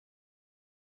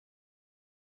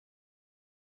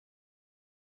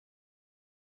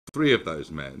three of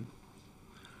those men,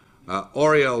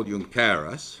 Oriol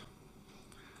Junqueras,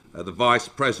 the Vice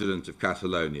President of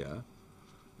Catalonia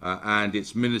and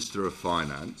its Minister of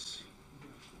Finance,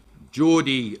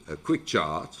 Jordi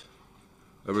Cuixart,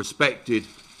 a respected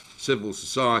civil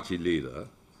society leader,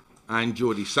 and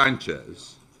Jordi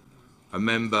Sànchez, a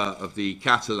member of the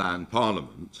Catalan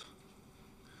Parliament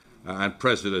and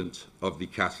President of the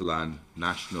Catalan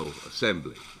National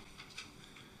Assembly.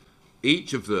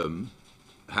 Each of them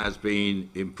has been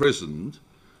imprisoned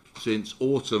since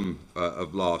autumn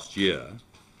of last year,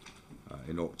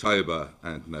 in October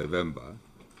and November,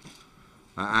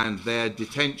 and their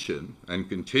detention and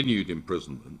continued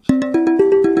imprisonment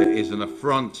is an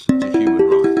affront to human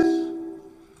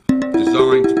rights,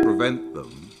 designed to prevent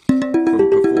them from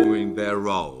performing their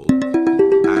role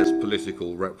as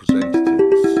political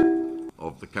representatives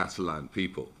of the Catalan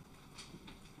people.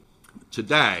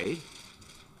 Today,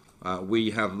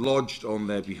 we have lodged on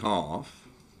their behalf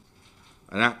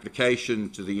an application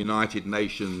to the United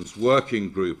Nations Working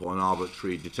Group on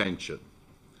Arbitrary Detention.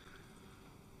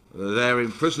 Their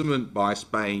imprisonment by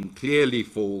Spain clearly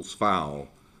falls foul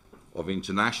of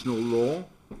international law,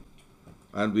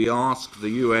 and we ask the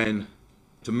UN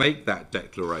to make that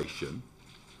declaration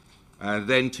and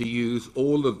then to use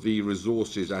all of the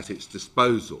resources at its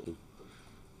disposal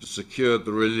to secure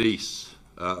the release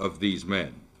of these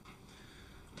men.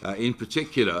 In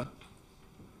particular,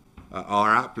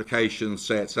 our application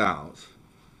sets out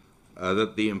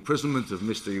that the imprisonment of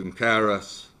Mr.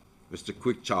 Junqueras, Mr.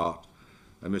 Cuixart,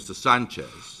 and Mr.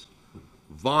 Sànchez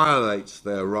violates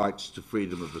their rights to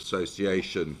freedom of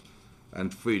association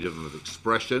and freedom of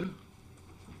expression,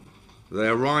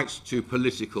 their rights to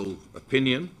political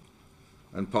opinion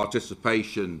and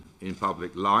participation in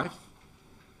public life,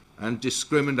 and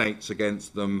discriminates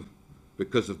against them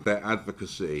because of their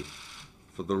advocacy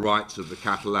for the rights of the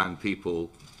Catalan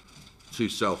people to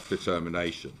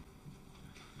self-determination.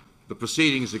 The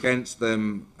proceedings against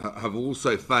them have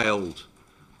also failed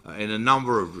in a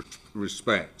number of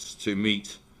respects to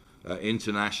meet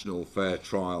international fair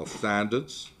trial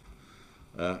standards,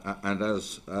 and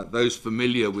as those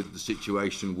familiar with the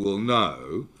situation will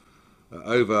know,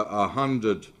 over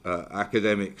 100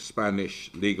 academic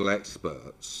Spanish legal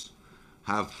experts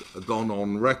have gone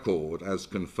on record as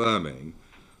confirming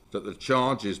that the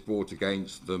charges brought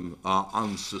against them are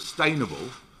unsustainable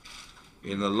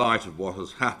in the light of what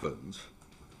has happened,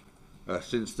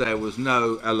 since there was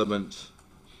no element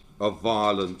of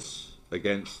violence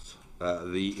against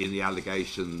in the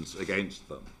allegations against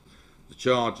them. The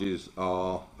charges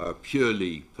are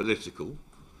purely political,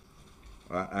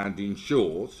 and in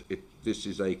short, this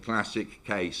is a classic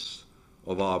case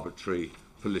of arbitrary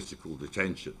political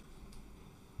detention.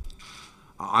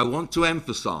 I want to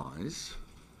emphasize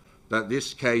that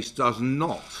this case does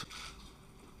not,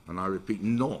 and I repeat,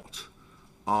 not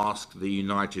ask the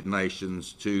United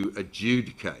Nations to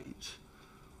adjudicate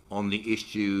on the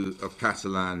issue of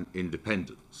Catalan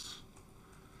independence.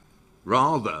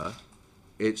 Rather,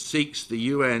 it seeks the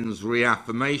UN's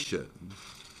reaffirmation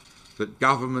that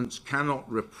governments cannot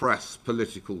repress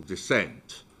political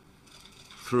dissent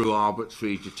through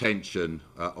arbitrary detention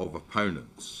of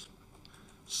opponents.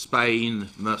 Spain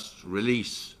must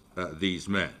release these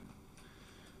men.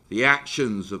 The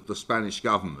actions of the Spanish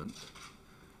government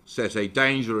set a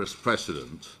dangerous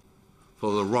precedent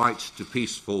for the right to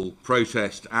peaceful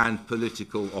protest and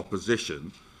political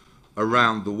opposition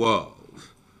around the world,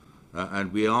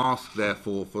 and we ask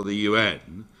therefore for the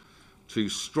UN to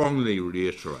strongly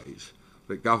reiterate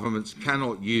that governments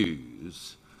cannot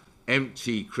use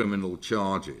empty criminal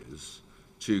charges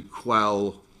to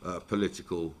quell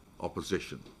political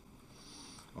opposition.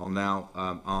 I'll now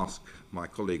ask my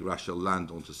colleague Rachel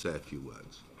Lindon to say a few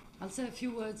words. I'll say a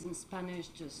few words in Spanish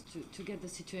just to get the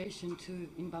situation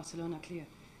in Barcelona clear.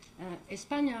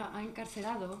 España ha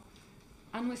encarcelado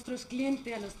a nuestros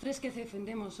clientes, a los tres que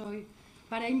defendemos hoy,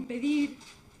 para impedir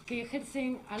que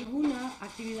ejercen alguna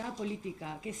actividad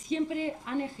política que siempre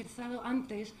han ejercido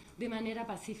antes de manera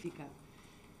pacífica.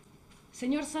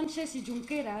 Señor Sánchez y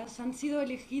Junqueras han sido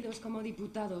elegidos como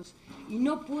diputados y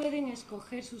no pueden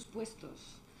escoger sus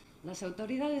puestos. Las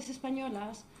autoridades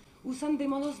españolas usan de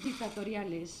modos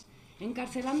dictatoriales,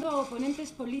 encarcelando a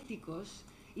oponentes políticos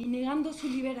y negando su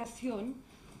liberación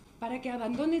para que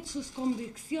abandonen sus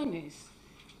convicciones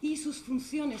y sus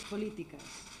funciones políticas,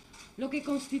 lo que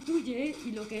constituye,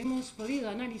 y lo que hemos podido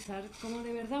analizar, como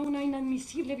de verdad una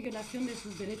inadmisible violación de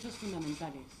sus derechos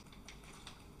fundamentales.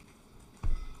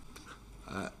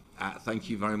 Thank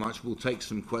you very much. We'll take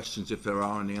some questions if there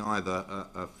are any, either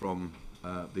from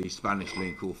the Spanish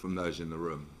link or from those in the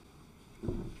room.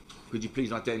 Could you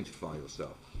please identify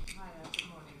yourself? Hi, good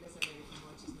morning.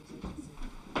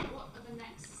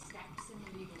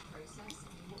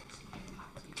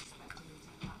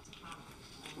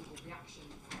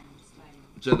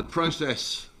 So the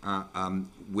process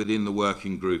within the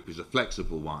working group is a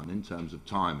flexible one in terms of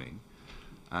timing,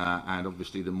 and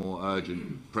obviously the more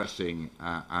urgent, pressing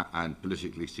and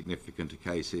politically significant a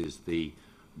case is, the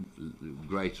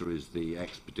greater is the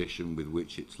expedition with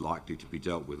which it's likely to be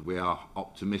dealt with. We are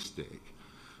optimistic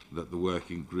that the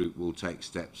working group will take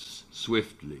steps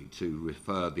swiftly to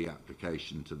refer the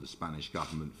application to the Spanish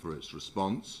government for its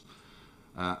response,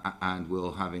 and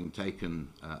will, having taken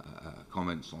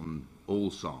comments on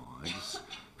all sides,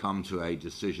 come to a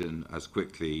decision as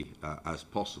quickly as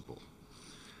possible.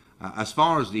 As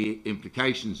far as the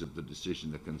implications of the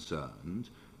decision are concerned,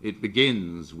 it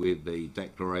begins with the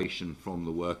declaration from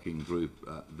the working group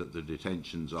that the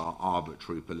detentions are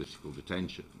arbitrary political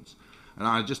detentions. And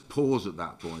I just pause at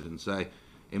that point and say,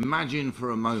 imagine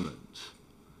for a moment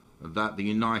that the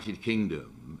United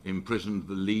Kingdom imprisoned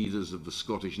the leaders of the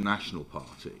Scottish National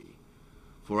Party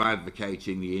for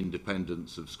advocating the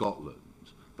independence of Scotland.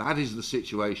 That is the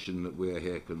situation that we're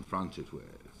here confronted with.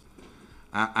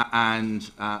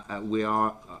 We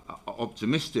are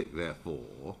optimistic,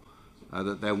 therefore,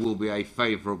 that there will be a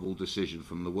favourable decision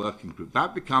from the working group.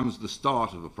 That becomes the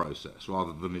start of a process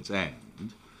rather than its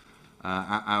end.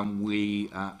 And we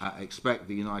expect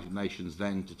the United Nations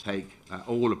then to take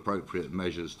all appropriate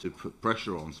measures to put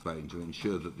pressure on Spain to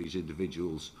ensure that these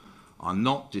individuals are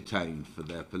not detained for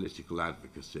their political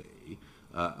advocacy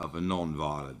of a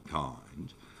non-violent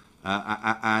kind.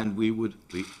 And we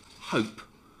hope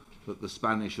that the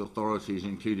Spanish authorities,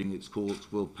 including its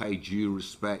courts, will pay due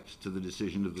respect to the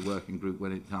decision of the working group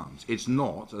when it comes. It's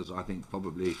not, as I think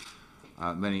probably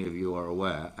many of you are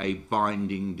aware, a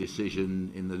binding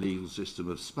decision in the legal system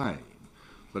of Spain,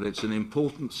 but it's an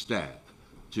important step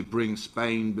to bring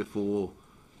Spain before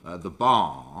the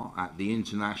bar at the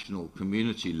international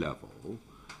community level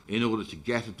in order to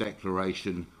get a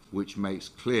declaration which makes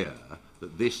clear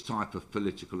that this type of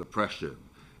political oppression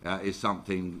is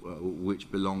something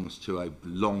which belongs to a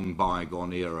long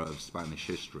bygone era of Spanish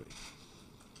history.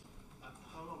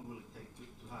 How long will it take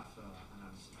to have an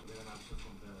answer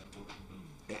from the working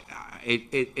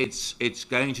group? It's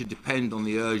going to depend on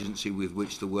the urgency with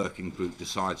which the working group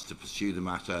decides to pursue the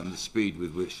matter and the speed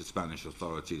with which the Spanish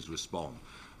authorities respond.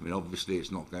 I mean, obviously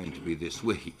it's not going to be this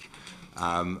week,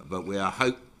 but we are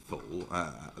hopeful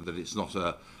that it's not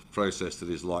a process that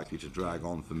is likely to drag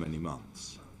on for many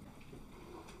months.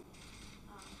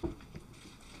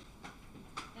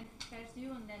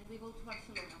 And then we go to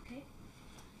Barcelona, okay?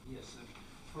 Yes,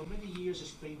 for many years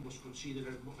Spain was considered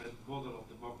a model of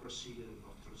democracy and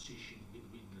of transition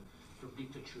from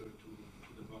dictature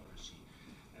to democracy.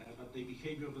 But the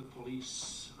behavior of the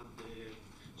police and the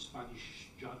Spanish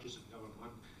judges and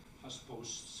government has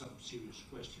posed some serious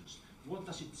questions. What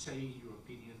does it say, in your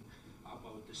opinion,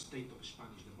 about the state of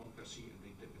Spanish democracy and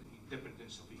the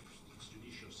independence of its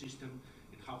judicial system,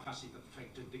 and how has it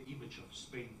affected the image of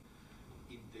Spain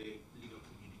in the legal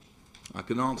community? I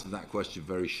can answer that question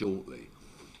very shortly.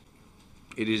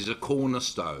 It is a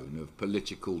cornerstone of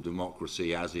political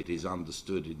democracy as it is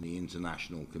understood in the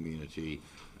international community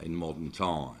in modern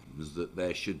times, that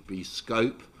there should be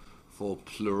scope for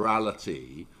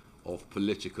plurality of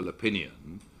political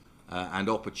opinion and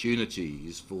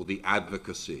opportunities for the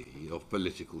advocacy of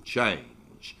political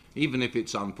change, even if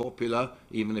it's unpopular,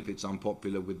 even if it's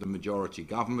unpopular with the majority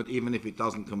government, even if it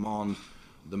doesn't command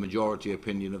the majority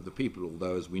opinion of the people,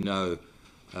 although, as we know,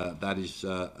 that is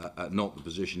not the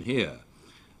position here.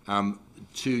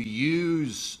 To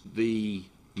use the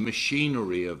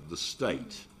machinery of the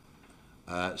state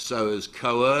so as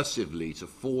coercively to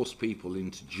force people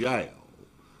into jail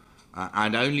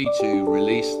and only to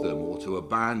release them or to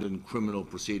abandon criminal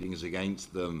proceedings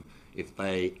against them if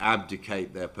they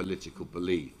abdicate their political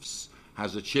beliefs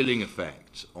has a chilling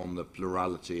effect on the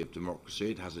plurality of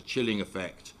democracy. It has a chilling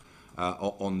effect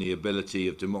on the ability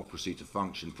of democracy to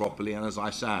function properly, and as I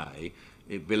say,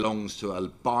 it belongs to a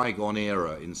bygone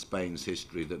era in Spain's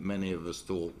history that many of us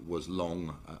thought was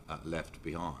long left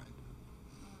behind.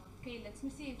 Okay, let me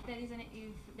see if there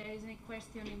is any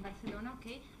question in Barcelona.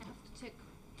 Okay, I have to check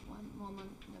one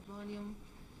moment the volume.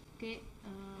 Okay,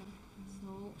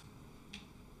 so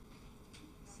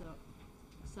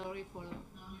sorry for.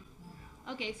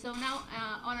 Okay, so now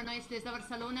Ona Nois des de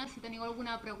Barcelona. Si teniu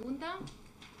alguna pregunta.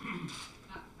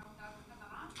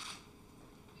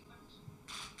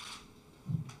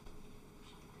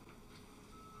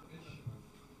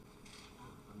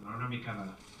 Una mica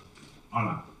de...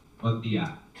 Hola, bon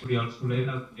dia. Oriol Soler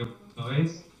del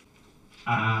diario.es.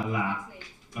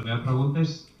 La meva pregunta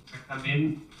és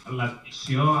exactament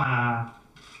l'admissió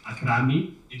a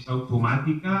tràmit és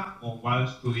automàtica o cal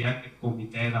estudiar aquest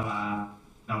comitè de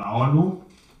la ONU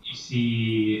i si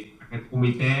aquest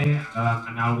comitè ha de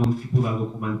demanar algun tipus de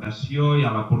documentació,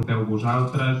 ja la porteu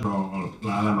vosaltres o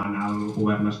l'ha de demanar el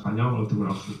govern espanyol o el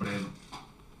Tribunal Suprem?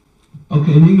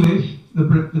 Okay, in English,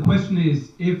 the question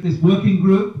is if this working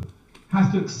group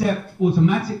has to accept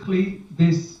automatically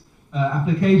this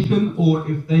application or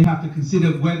if they have to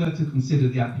consider whether to consider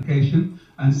the application.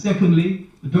 And secondly,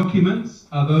 the documents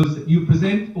are those that you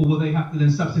present or will they have to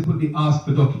then subsequently ask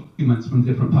for documents from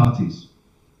different parties?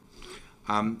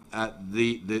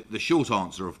 The short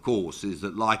answer, of course, is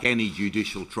that like any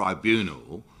judicial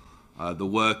tribunal, the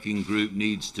working group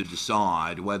needs to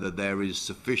decide whether there is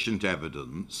sufficient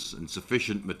evidence and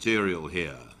sufficient material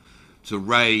here to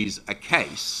raise a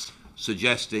case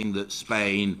suggesting that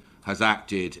Spain has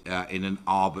acted in an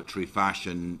arbitrary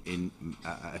fashion in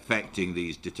affecting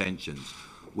these detentions.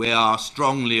 We are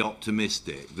strongly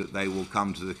optimistic that they will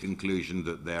come to the conclusion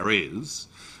that there is,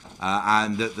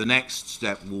 and that the next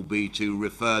step will be to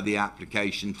refer the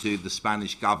application to the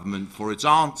Spanish government for its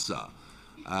answer.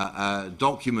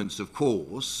 Documents, of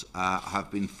course,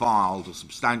 have been filed, a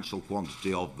substantial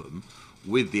quantity of them,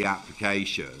 with the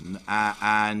application,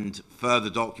 and further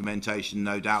documentation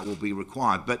no doubt will be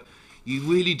required. But you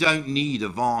really don't need a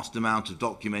vast amount of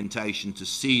documentation to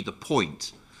see the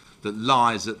point that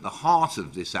lies at the heart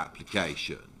of this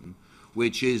application,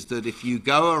 which is that if you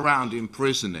go around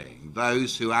imprisoning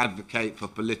those who advocate for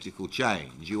political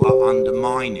change, you are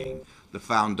undermining the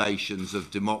foundations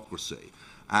of democracy.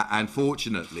 And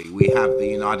fortunately, we have the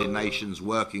United Nations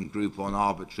Working Group on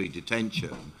Arbitrary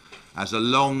Detention as a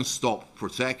long-stop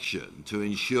protection to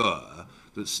ensure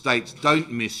that states don't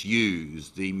misuse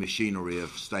the machinery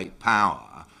of state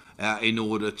power in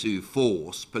order to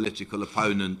force political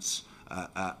opponents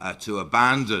to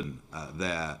abandon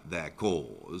their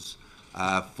cause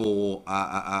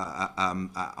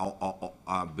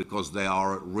because they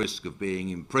are at risk of being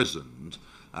imprisoned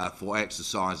for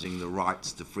exercising the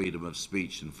rights to freedom of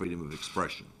speech and freedom of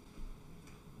expression.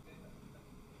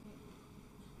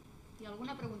 Hi ha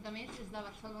alguna pregunta més des de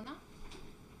Barcelona?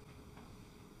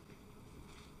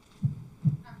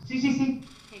 Sí. Sí.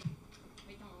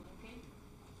 Wait a moment, okay?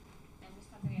 Hem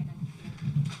d'estar again.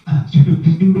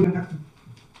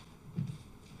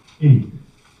 Ei,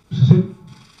 se sent?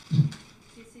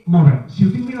 Molt bé. Si ho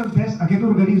tinc ben entès, aquest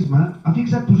organisme ha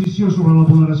fixat posició sobre la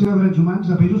vulneració de drets humans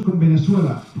a països com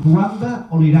Venezuela, Ruanda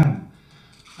o l'Iran.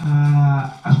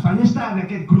 Espanya està en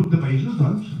aquest grup de països,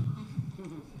 doncs?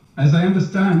 As I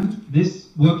understand, this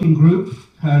working group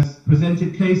has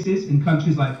presented cases in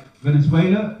countries like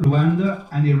Venezuela, Rwanda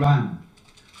and Iran.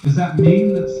 Does that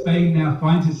mean that Spain now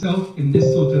finds itself in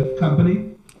this sort of company?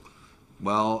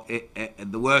 Well,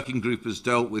 the working group has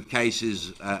dealt with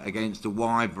cases against a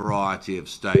wide variety of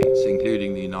states,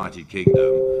 including the United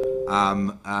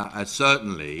Kingdom.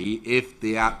 Certainly, if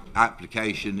the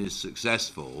application is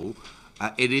successful,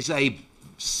 it is a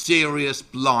serious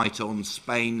blight on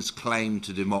Spain's claim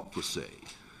to democracy.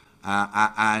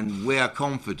 And we are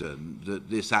confident that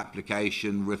this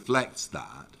application reflects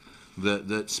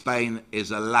that Spain is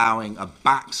allowing a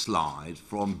backslide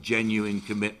from genuine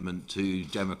commitment to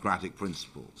democratic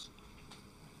principles.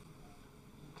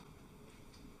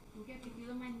 Okay, if you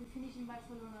don't mind, we finish in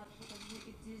Barcelona because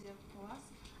it's easier for us.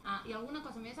 Hi ha alguna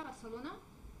cosa més a Barcelona?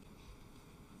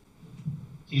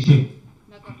 Sí.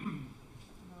 D'acord.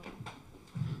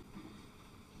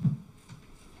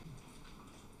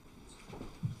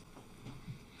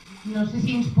 No sé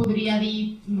si ens podria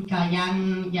dir que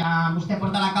ja vostè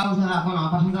porta la causa de, ha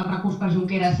presentat el recurs per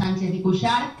Junqueras, Sànchez i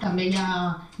Cuixart, també hi ha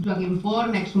Joaquim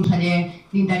Forn, exconseller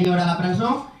d'Interior a la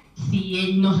presó, si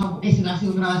ell no és la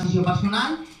seva una decisió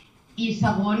personal i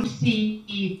segons si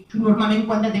normalment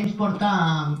quant de temps porta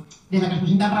des que es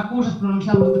presenta el recurs, es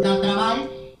pronuncia el grup de treball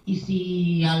i si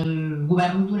el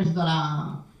govern donés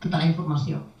tota la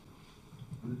informació.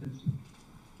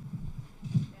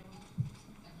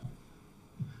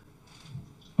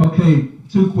 Okay,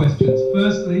 two questions.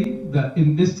 Firstly, that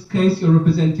in this case you're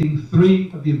representing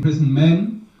 3 of the imprisoned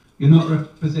men. You're not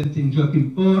representing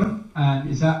Joaquim Forn, and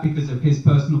is that because of his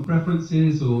personal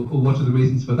preferences or what are the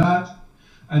reasons for that?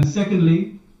 And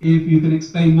secondly, if you can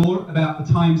explain more about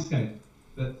the timescale,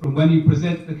 that from when you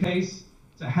present the case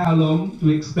to how long do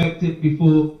we expect it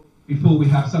before we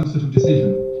have some sort of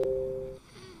decision?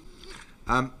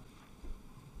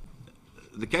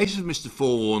 The case of Mr.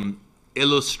 Forn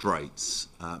illustrates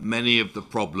many of the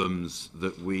problems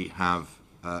that we have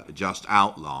just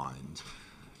outlined.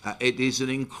 It is an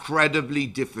incredibly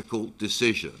difficult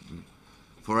decision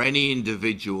for any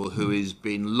individual who has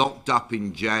been locked up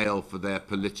in jail for their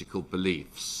political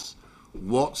beliefs,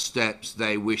 what steps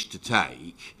they wish to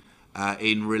take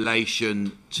in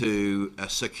relation to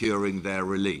securing their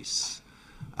release.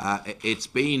 It's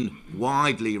been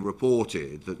widely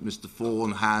reported that Mr.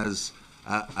 Vaughan has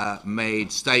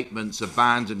made statements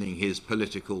abandoning his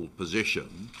political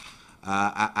position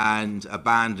and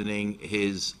abandoning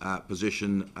his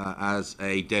position as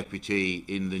a deputy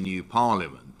in the new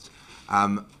parliament.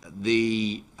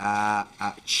 The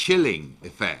chilling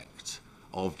effect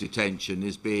of detention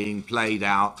is being played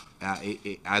out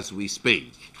as we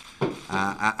speak.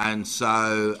 And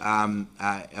so,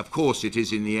 of course, it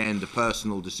is in the end a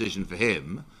personal decision for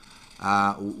him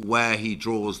where he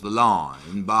draws the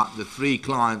line, but the three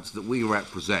clients that we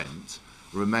represent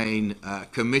remain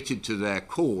committed to their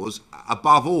cause,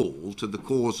 above all to the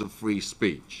cause of free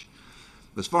speech.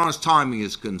 As far as timing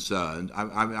is concerned,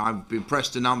 I've been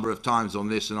pressed a number of times on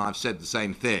this, and I've said the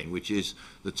same thing, which is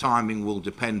the timing will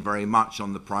depend very much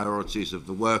on the priorities of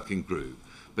the working group.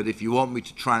 But if you want me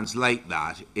to translate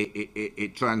that,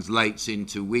 it translates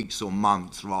into weeks or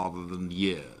months rather than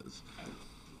years.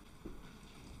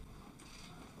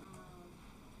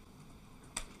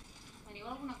 Teniu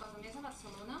alguna cosa més a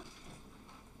Barcelona?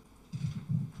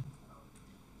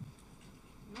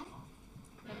 No?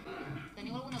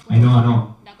 Teniu alguna cosa?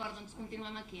 No. D'acord, doncs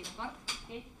continuem aquí, d'acord?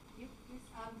 Okay.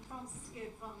 Francis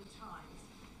Gibb from the Times.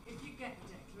 If you get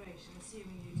the declaration,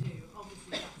 assuming you do,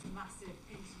 obviously that's a massive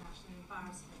international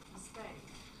embarrassment for Spain.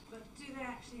 But do they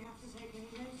actually have to take any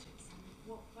notice? And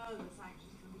what further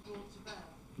sanctions can be brought to bear?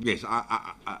 Yes,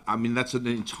 I mean, that's an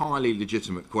entirely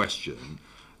legitimate question.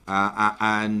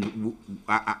 And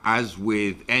as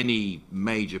with any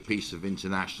major piece of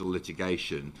international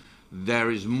litigation,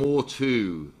 there is more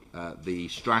to the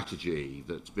strategy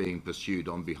that's being pursued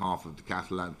on behalf of the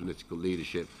Catalan political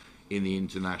leadership in the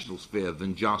international sphere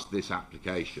than just this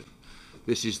application.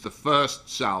 This is the first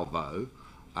salvo,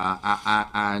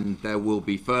 and there will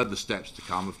be further steps to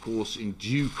come. Of course, in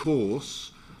due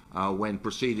course, when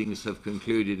proceedings have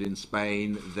concluded in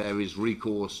Spain, there is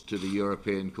recourse to the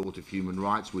European Court of Human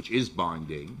Rights, which is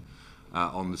binding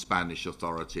on the Spanish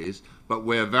authorities. But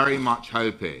we're very much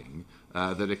hoping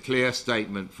that a clear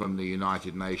statement from the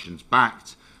United Nations,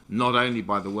 backed not only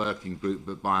by the working group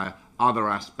but by other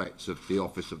aspects of the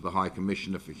Office of the High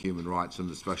Commissioner for Human Rights and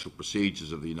the Special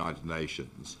Procedures of the United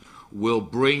Nations, will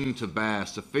bring to bear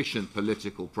sufficient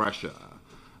political pressure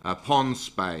upon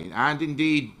Spain, and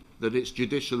indeed that its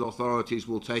judicial authorities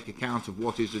will take account of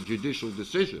what is a judicial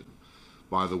decision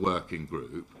by the working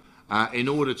group in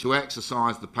order to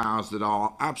exercise the powers that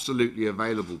are absolutely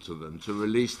available to them to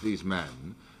release these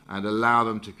men and allow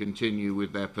them to continue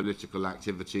with their political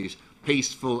activities,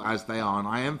 peaceful as they are. And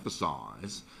I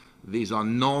emphasise, these are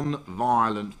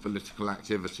non-violent political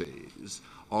activities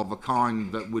of a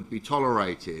kind that would be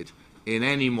tolerated in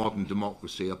any modern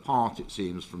democracy, apart, it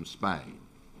seems, from Spain.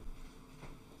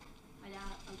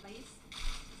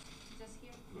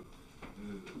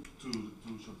 Two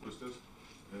short questions.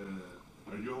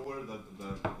 Are you aware that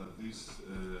these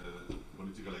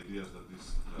political ideas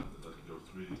that your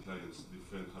three clients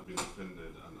defend have been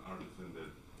defended and are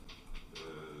defended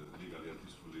legally and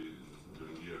peacefully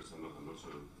during years and also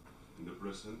in the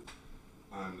present,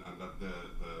 and that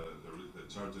the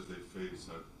charges they face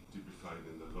are typified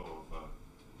in the law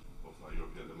of a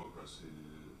European democracy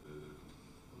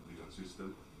legal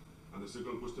system? And the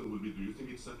second question will be: do you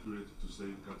think it's accurate to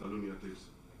say Catalonia takes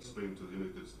Spain to the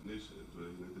United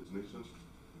Nations,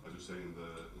 as you say in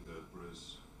the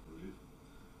press release?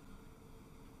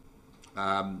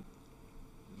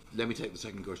 Let me take the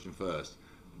second question first.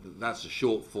 That's a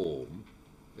short form.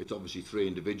 It's obviously three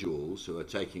individuals who are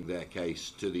taking their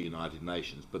case to the United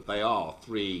Nations, but they are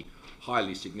three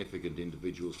highly significant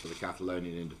individuals for the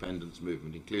Catalonian independence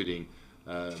movement, including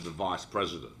the vice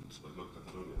president. But not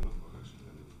Catalonia, not actually.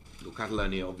 Well,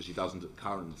 Catalonia obviously doesn't at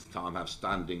current time have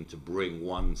standing to bring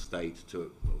one state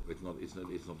to. It's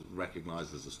not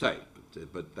recognised as a state,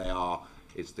 but they are.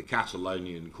 It's the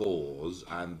Catalonian cause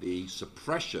and the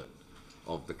suppression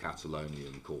of the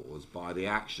Catalonian cause by the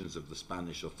actions of the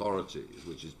Spanish authorities,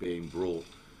 which is being brought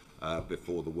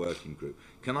before the working group.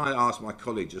 Can I ask my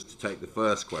colleague just to take the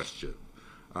first question,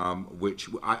 which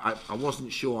I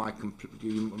wasn't sure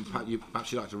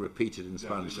perhaps you'd like to repeat it in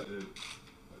Spanish.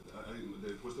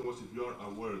 The question was if you are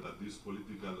aware that these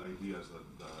political ideas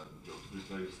that your three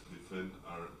clients defend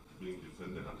are being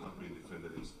defended and have been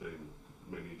defended in Spain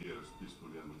many years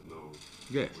peacefully and with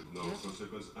no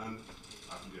consequence, and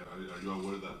are you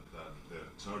aware that the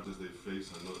charges they face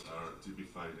are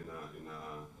typified in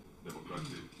a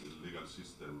democratic legal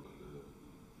system?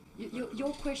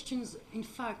 Your questions, in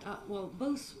fact, are, well,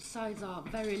 both sides are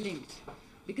very linked,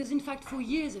 because in fact for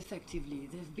years effectively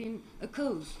they've been a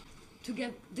cause to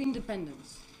get the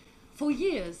independence. For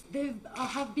years there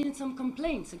have been some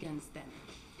complaints against them,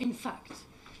 in fact.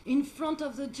 in front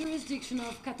of the jurisdiction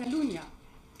of Catalunya,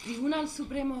 Tribunal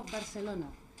Supremo of Barcelona,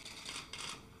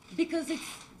 because it's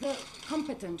the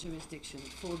competent jurisdiction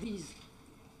for these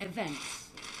events.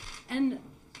 And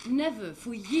never,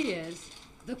 for years,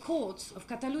 the courts of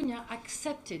Catalonia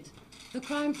accepted the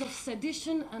crimes of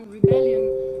sedition and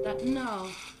rebellion that now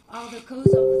are the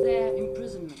cause of their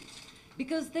imprisonment.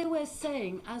 Because they were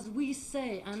saying, as we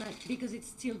say, and because it's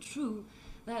still true,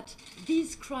 that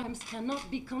these crimes cannot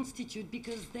be constituted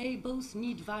because they both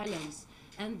need violence,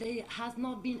 and there has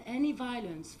not been any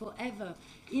violence forever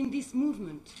in this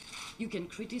movement. You can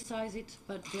criticize it,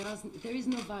 but there is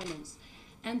no violence.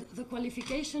 And the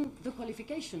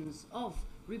qualifications of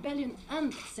rebellion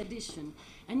and sedition,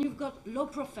 and you've got law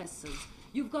professors,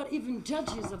 you've got even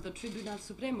judges of the Tribunal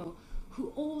Supremo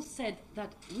who all said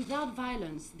that without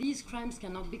violence these crimes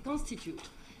cannot be constituted.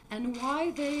 And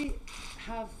why they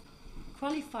have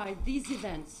qualified these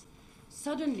events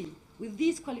suddenly with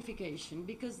this qualification,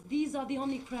 because these are the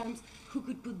only crimes who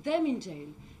could put them in jail.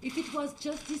 If it was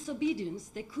just disobedience,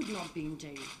 they could not be in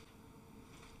jail.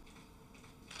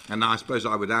 And I suppose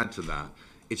I would add to that,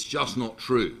 it's just not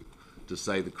true to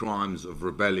say the crimes of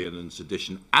rebellion and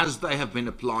sedition, as they have been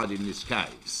applied in this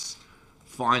case,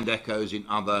 find echoes in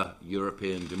other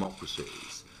European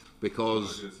democracies.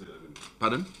 Because... I didn't say that, I mean,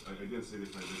 pardon? I didn't say they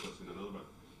find echoes in another, but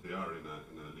they are in a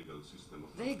legal system.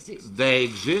 They exist. They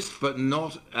exist, but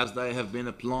not as they have been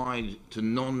applied to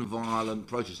non-violent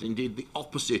protests. Indeed, the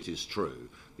opposite is true.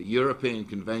 The European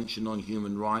Convention on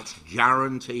Human Rights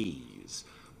guarantees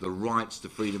the rights to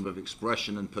freedom of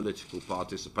expression and political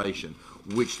participation,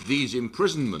 which these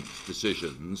imprisonment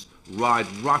decisions ride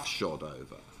roughshod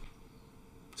over.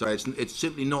 So it's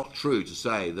simply not true to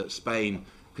say that Spain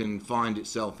can find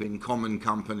itself in common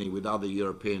company with other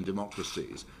European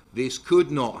democracies. This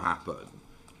could not happen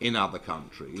in other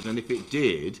countries, and if it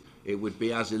did, it would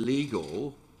be as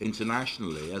illegal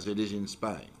internationally as it is in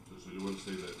Spain. So you won't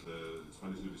say that the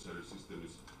Spanish judiciary system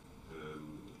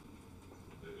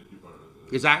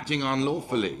is acting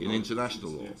unlawfully in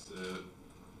international law. It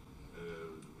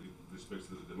respects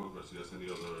the democracy as any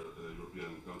other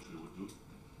European country would do?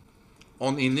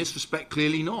 In this respect,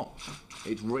 clearly not.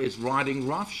 It's riding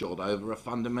roughshod over a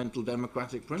fundamental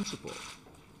democratic principle.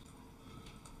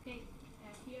 Okay,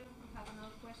 here we have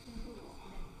another question.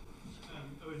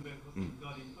 Owen Beck from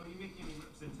Guardian. Are you making any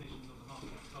representations on behalf of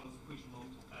Jordi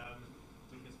Cuixart,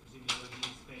 because presumably when he's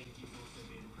in Spain, he's also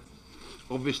being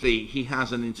imprisoned? Obviously, he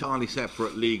has an entirely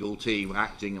separate legal team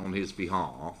acting on his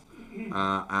behalf,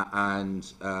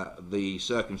 and the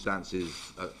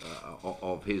circumstances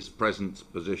of his present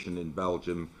position in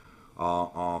Belgium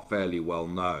are fairly well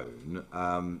known,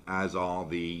 as are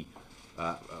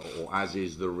as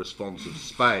is the response of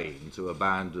Spain to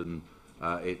abandon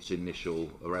its initial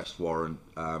arrest warrant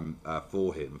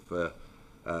for him for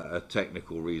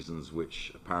technical reasons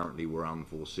which apparently were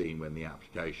unforeseen when the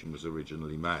application was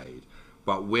originally made.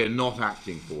 But we're not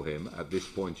acting for him at this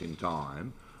point in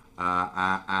time,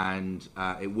 and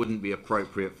it wouldn't be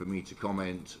appropriate for me to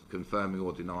comment confirming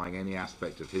or denying any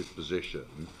aspect of his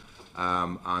position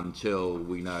until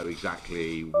we know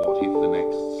exactly what the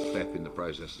next step in the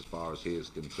process as far as he is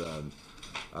concerned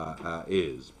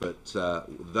is. But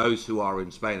those who are in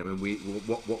Spain, I mean,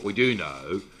 what we do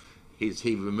know is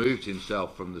he removed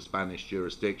himself from the Spanish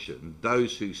jurisdiction.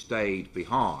 Those who stayed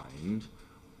behind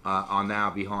are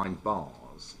now behind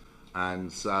bars,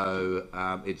 and so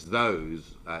it's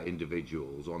those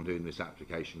individuals on whom this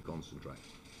application concentrates.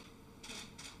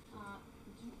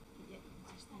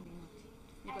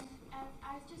 I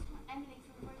was just Emily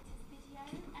from Reuters video.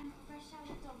 Rachel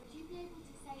Lindon, would you be able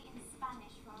to say in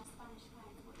Spanish for our Spanish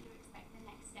clients what you expect the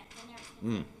next steps? I know it's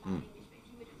going to be in English, but if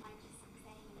you wouldn't mind just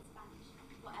saying in Spanish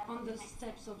whatever. On the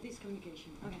steps of this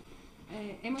communication. Okay.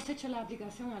 Hemos hecho la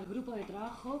aplicación al grupo de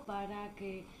trabajo para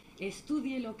que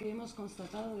estudie lo que hemos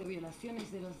constatado de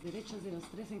violaciones de los derechos de los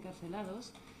 3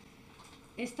 encarcelados.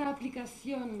 Esta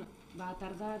aplicación va a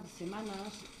tardar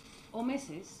semanas o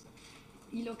meses,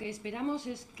 y lo que esperamos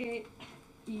es que,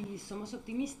 y somos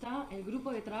optimistas, el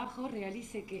grupo de trabajo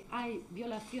realice que hay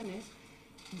violaciones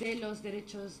de los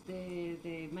derechos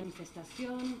de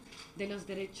manifestación, de los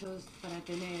derechos para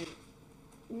tener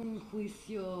un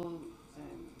juicio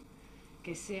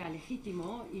que sea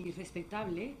legítimo y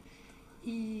respetable,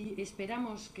 y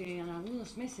esperamos que en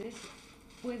algunos meses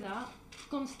pueda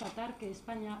constatar que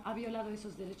España ha violado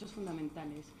esos derechos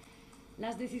fundamentales.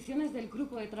 Las decisiones del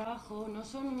grupo de trabajo no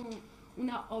son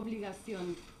una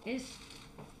obligación, es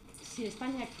si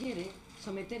España quiere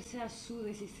someterse a su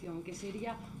decisión, que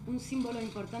sería un símbolo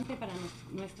importante para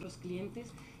nuestros clientes,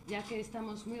 ya que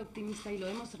estamos muy optimistas y lo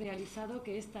hemos realizado,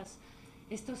 que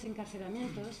estos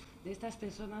encarcelamientos de estas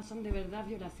personas son de verdad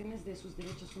violaciones de sus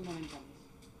derechos fundamentales.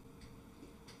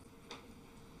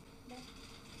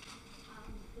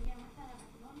 I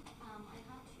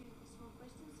have two small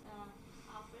questions.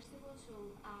 First of all, so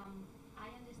I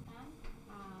understand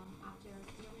after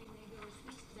hearing your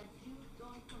speech that you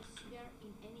don't consider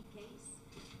in any case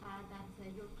that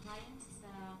your clients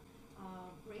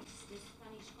breaks the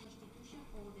Spanish Constitution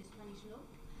or the Spanish law.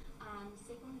 And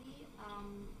secondly,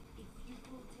 if you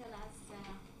could tell us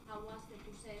how was the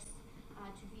process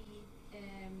to be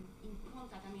in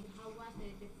contact, I mean, how was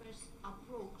the first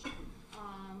approach to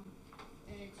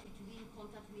be in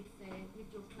contact with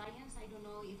your clients? I don't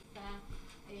know if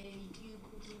you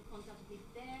put in contact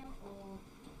with them or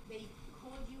they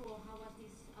called you, or how was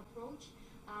this approach?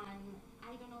 And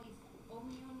I don't know if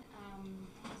Omnium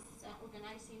is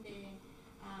organizing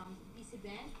this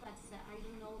event, but I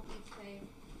don't know if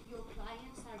your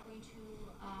clients are going to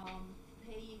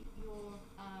pay your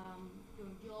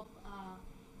job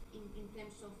in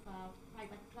terms of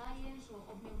private clients, or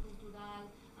Omnium Cultural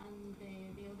and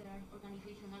the other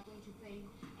organization are going to pay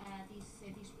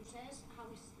this process. How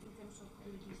is in terms of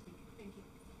logistics? Thank you.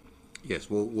 Yes,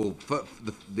 well,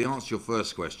 the answer to your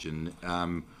first question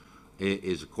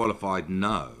is a qualified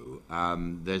no.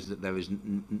 There is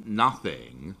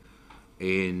nothing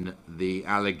in the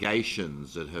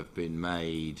allegations that have been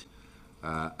made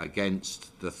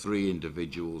against the 3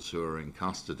 individuals who are in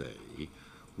custody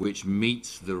which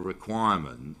meets the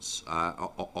requirements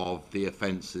of the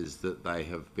offences that they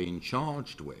have been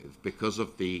charged with, because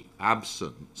of the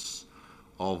absence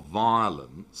of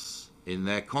violence in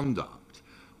their conduct.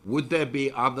 Would there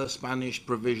be other Spanish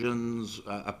provisions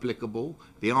applicable?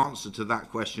 The answer to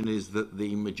that question is that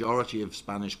the majority of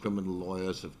Spanish criminal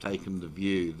lawyers have taken the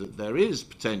view that there is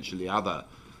potentially other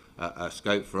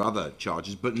scope for other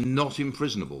charges, but not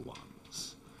imprisonable ones.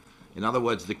 In other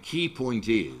words, the key point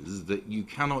is that you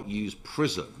cannot use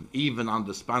prison, even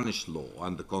under Spanish law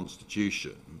and the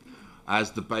Constitution,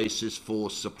 as the basis for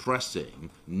suppressing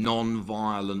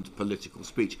non-violent political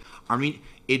speech. I mean,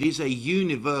 it is a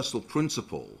universal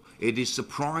principle. It is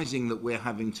surprising that we're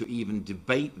having to even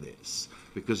debate this,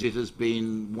 because it has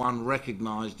been one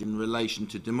recognized in relation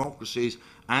to democracies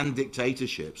and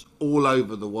dictatorships all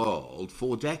over the world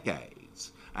for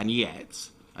decades. And yet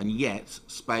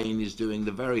Spain is doing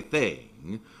the very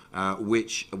thing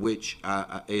which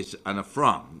is an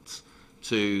affront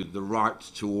to the right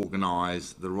to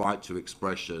organise, the right to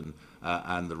expression,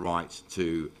 and the right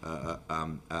to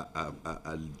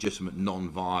a legitimate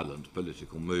non-violent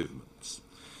political movements.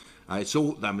 It's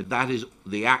all, I mean, that is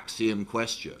the axiom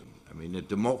question. I mean, a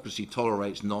democracy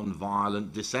tolerates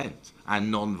non-violent dissent and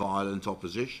non-violent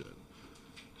opposition.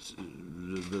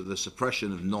 The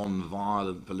suppression of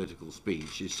non-violent political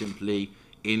speech is simply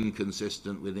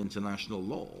inconsistent with international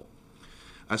law.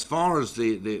 As far as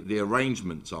the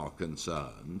arrangements are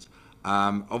concerned,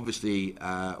 obviously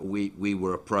we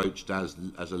were approached as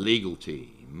a legal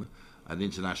team, an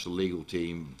international legal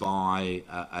team, by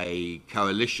a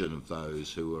coalition of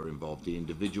those who are involved, the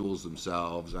individuals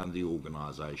themselves and the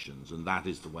organisations, and that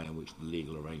is the way in which the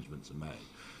legal arrangements are made.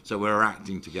 So we're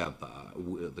acting together,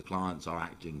 the clients are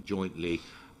acting jointly,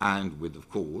 and with, of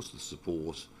course, the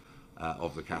support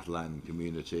of the Catalan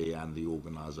community and the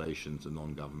organisations, the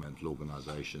non-governmental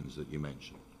organisations that you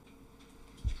mentioned.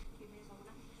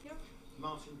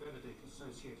 Martin Benedict,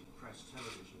 Associated Press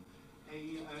Television. A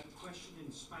question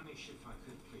in Spanish, if I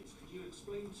could, please. Could you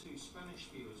explain to Spanish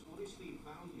viewers what is the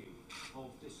value of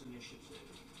this initiative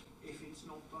if it's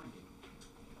not binding?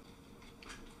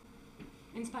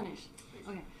 En Spanish.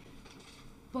 Okay.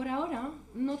 Por ahora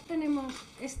no tenemos,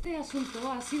 este asunto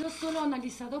ha sido solo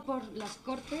analizado por las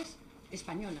Cortes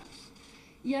españolas,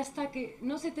 y hasta que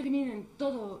no se terminen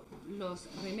todos los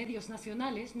remedios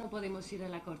nacionales no podemos ir a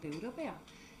la Corte Europea.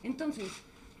 Entonces,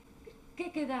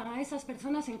 ¿qué queda a esas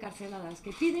personas encarceladas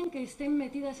que piden que estén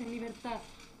metidas en libertad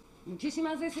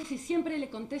muchísimas veces y siempre le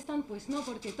contestan pues no,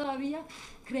 porque todavía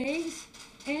creéis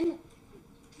en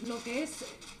lo que es,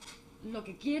 lo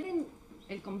que quieren,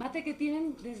 el combate que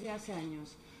tienen desde hace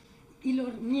años, y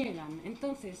lo niegan?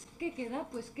 Entonces, ¿qué queda?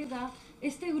 Pues queda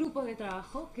este grupo de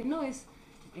trabajo que no es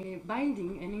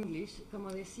binding en English,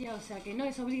 como decía, o sea, que no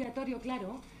es obligatorio,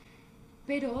 claro,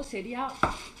 pero sería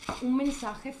un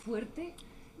mensaje fuerte,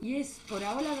 y es por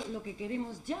ahora lo que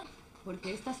queremos ya,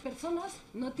 porque estas personas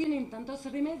no tienen tantos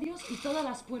remedios y todas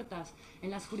las puertas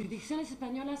en las jurisdicciones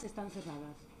españolas están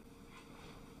cerradas.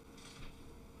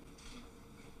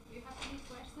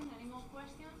 Any more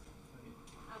questions?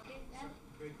 Okay, then.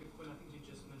 Very quick one. I think you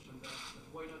just mentioned that.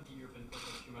 Why not the European Court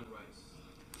of Human Rights?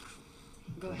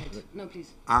 Go ahead. No,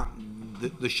 please.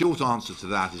 The short answer to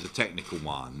that is a technical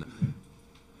one.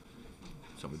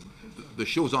 The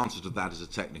short answer to that is a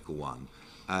technical one.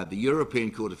 The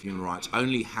European Court of Human Rights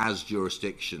only has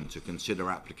jurisdiction to consider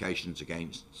applications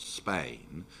against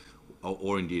Spain,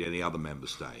 or indeed any other member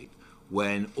state,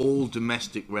 when all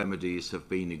domestic remedies have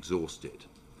been exhausted.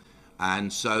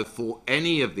 And so for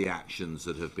any of the actions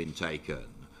that have been taken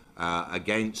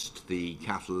against the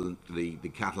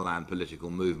Catalan political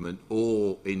movement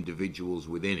or individuals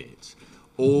within it,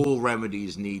 all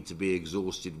remedies need to be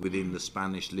exhausted within the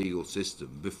Spanish legal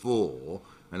system before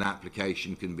an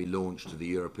application can be launched to the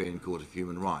European Court of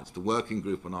Human Rights. The Working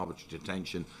Group on Arbitrary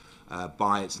Detention,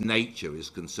 by its nature, is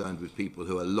concerned with people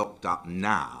who are locked up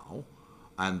now,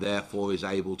 and therefore is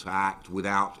able to act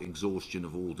without exhaustion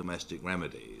of all domestic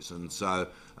remedies. And so,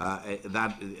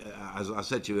 as I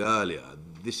said to you earlier,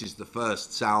 this is the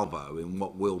first salvo in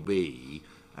what will be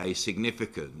a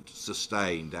significant,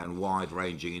 sustained and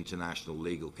wide-ranging international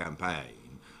legal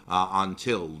campaign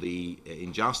until the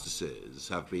injustices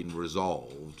have been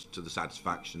resolved to the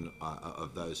satisfaction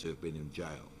of those who have been in jail.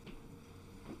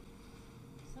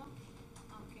 So,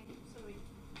 okay, sorry,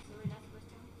 last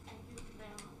question. Thank you.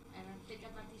 Take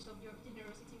advantage of your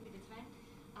generosity with the time.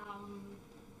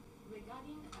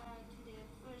 Regarding to the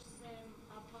first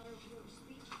part of your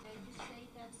speech, you say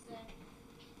that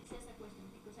this is a question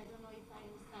because I don't know if I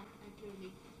understand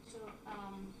clearly. So,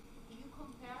 you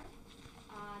compare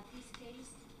this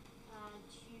case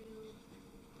to,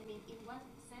 I mean, in one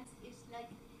sense, it's like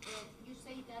you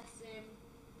say that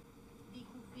there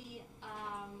could be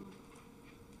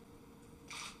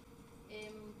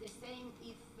the same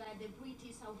if the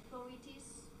British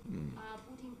authorities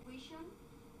put in prison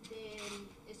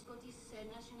the Scottish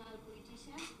national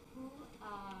politician who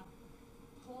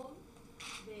hold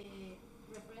the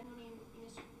referendum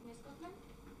in Scotland.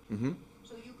 Mm-hmm.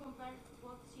 So you compare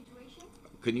both situations?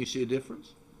 Can you see a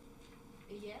difference?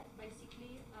 Yeah,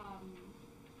 basically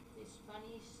the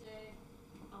Spanish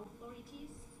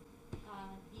authorities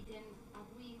didn't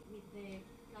agree with the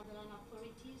Catalan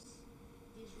authorities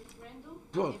this referendum.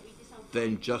 Well,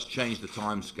 then just change the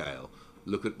time scale.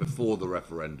 Look at before the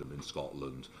referendum in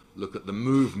Scotland. Look at the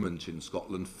movement in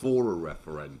Scotland for a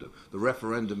referendum. The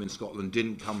referendum in Scotland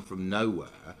didn't come from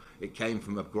nowhere. It came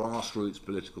from a grassroots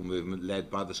political movement led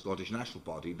by the Scottish National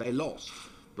Party. They lost,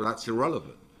 but that's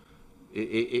irrelevant.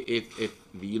 If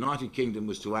the United Kingdom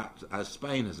was to act as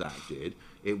Spain has acted,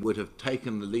 it would have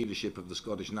taken the leadership of the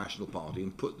Scottish National Party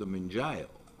and put them in jail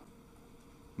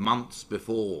months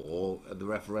before the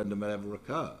referendum had ever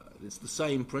occurred. It's the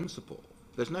same principle.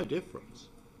 There's no difference.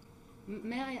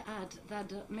 May I add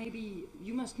that maybe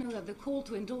you must know that the call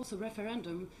to endorse a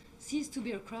referendum ceased to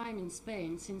be a crime in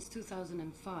Spain since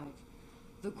 2005.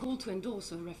 The call to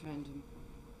endorse a referendum.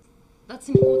 That's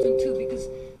important too, because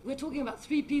we're talking about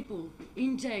 3 people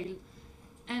in jail,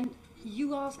 and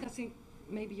you asked, I think,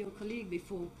 maybe your colleague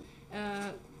before,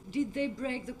 did they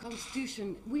break the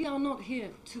Constitution? We are not here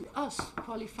to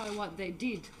qualify what they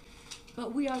did,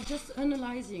 but we are just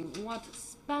analyzing what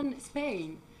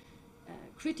Spain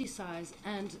criticized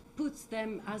and puts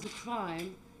them as a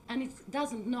crime, and it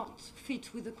doesn't not fit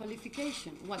with the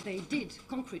qualification, what they did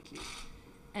concretely.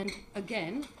 And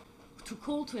again, to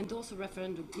call to endorse a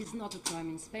referendum is not a crime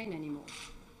in Spain anymore.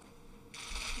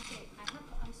 Okay, I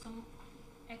have some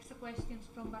extra questions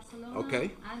from Barcelona.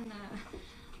 Okay. And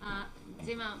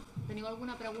Gemma, teniu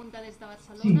alguna pregunta des de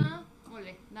Barcelona? Sí. Molt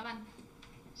bé, endavant.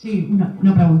 Sí,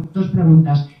 dos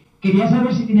preguntas. Quería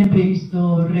saber si tienen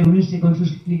previsto reunirse con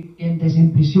sus clientes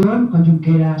en prisión, con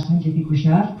Junqueras, Sánchez y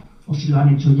Cuixart, o si lo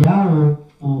han hecho ya,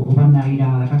 o van a ir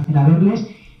a la cárcel a verles.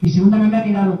 Y segunda, no me ha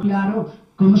quedado claro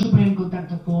cómo se ponen en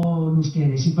contacto con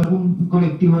ustedes, si fue algún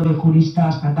colectivo de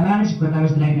juristas catalanes, si fue a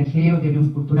través de la ANC o de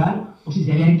Unión Cultural, o si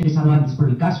se habían interesado antes por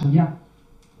el caso ya.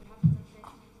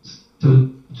 So,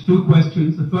 2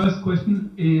 questions. The first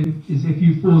question is if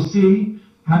you foresee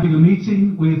having a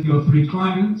meeting with your 3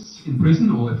 clients in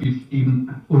prison, or if you've even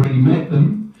already met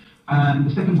them. And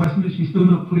the second question is, you're still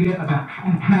not clear about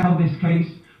how this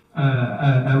case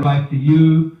arrived to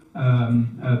you,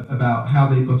 about how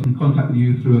they got in contact with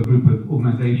you through a group of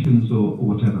organizations or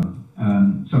whatever.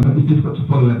 So it's difficult to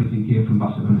follow everything here from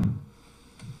Barcelona.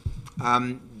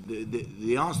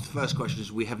 The answer to the first question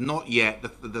is we have not yet,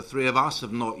 the 3 of us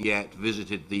have not yet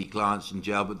visited the clients in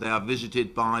jail, but they are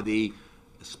visited by the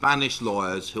Spanish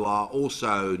lawyers who are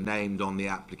also named on the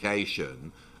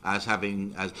application as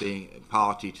being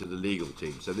party to the legal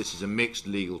team. So this is a mixed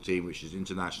legal team which is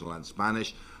international and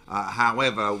Spanish.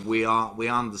 However, we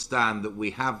understand that we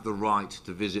have the right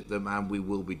to visit them, and we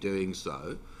will be doing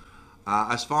so.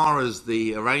 As far as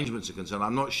the arrangements are concerned,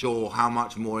 I'm not sure how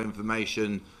much more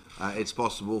information it's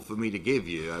possible for me to give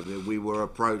you. I mean, we were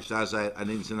approached as an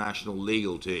international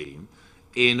legal team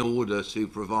in order to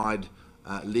provide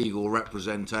legal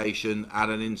representation at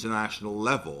an international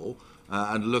level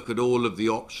and look at all of the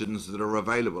options that are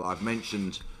available. I've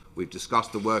mentioned, we've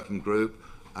discussed the working group,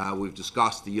 we've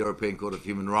discussed the European Court of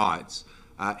Human Rights.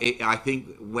 I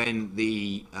think when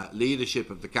the leadership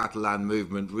of the Catalan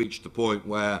movement reached the point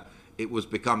where it was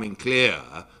becoming clear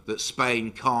that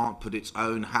Spain can't put its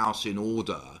own house in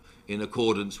order in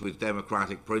accordance with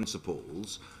democratic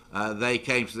principles, they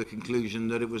came to the conclusion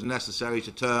that it was necessary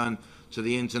to turn to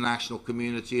the international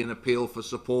community and appeal for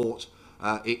support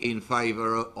in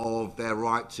favour of their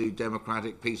right to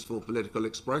democratic, peaceful political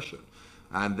expression.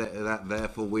 And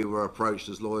therefore we were approached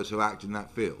as lawyers who act in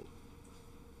that field.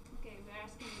 Okay, we're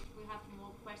asking if we have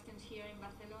more questions here in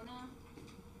Barcelona.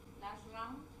 Last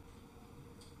round.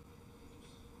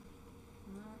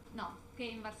 No.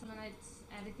 Okay, in Barcelona it's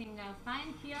everything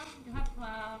fine. Here you have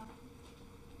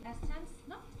last chance?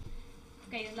 No?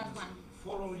 Okay, the last one.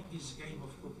 Following this game of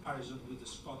comparison with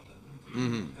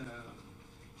Scotland,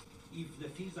 if the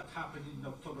things that happened in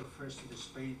October 1st in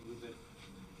Spain with the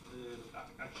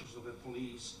actions of the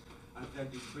police and then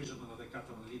the imprisonment of the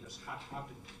Catalan leaders had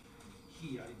happened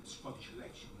here in the Scottish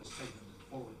election, the statement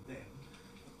following them,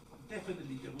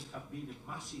 definitely there would have been a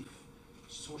massive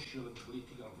social and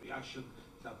political reaction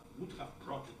that would have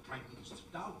brought the Prime Minister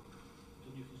down.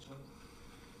 Don't you think so?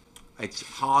 It's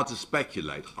hard to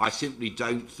speculate. I simply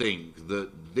don't think that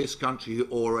this country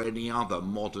or any other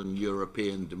modern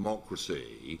European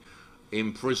democracy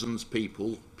imprisons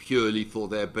people purely for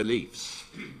their beliefs.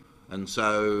 And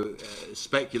so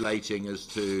speculating as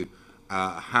to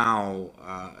how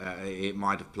it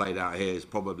might have played out here is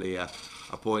probably a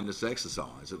pointless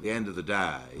exercise. At the end of the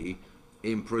day,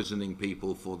 imprisoning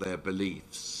people for their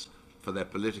beliefs, for their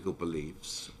political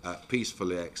beliefs,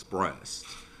 peacefully expressed,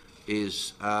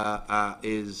 is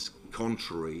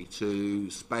contrary to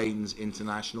Spain's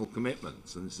international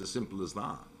commitments, and it's as simple as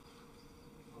that.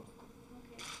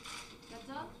 Okay. That's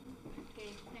all? Okay,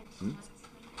 thanks so much.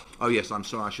 Oh yes, I'm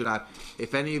sorry, I should add,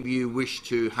 if any of you wish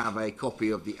to have a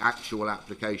copy of the actual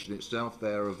application itself,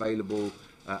 they're available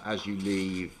as you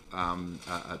leave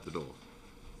at the door.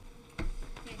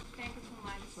 Okay, thank you so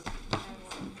much.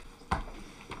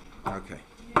 Okay.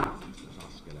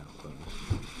 Let's get out first.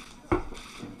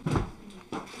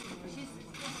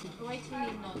 Rachel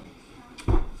Lindon.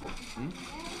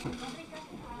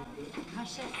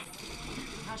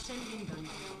 Rachel Lindon.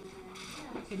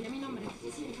 Quería mi nombre.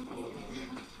 Rachel Lindon.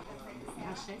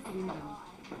 Rachel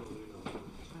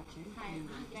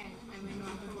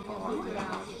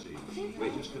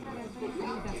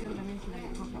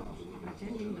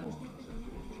Lindon.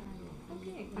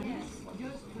 Okay, yes. Yo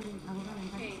soy abogada en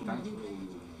Canal.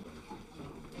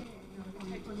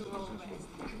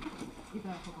 Y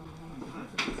trabajo con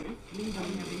Lindon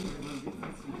y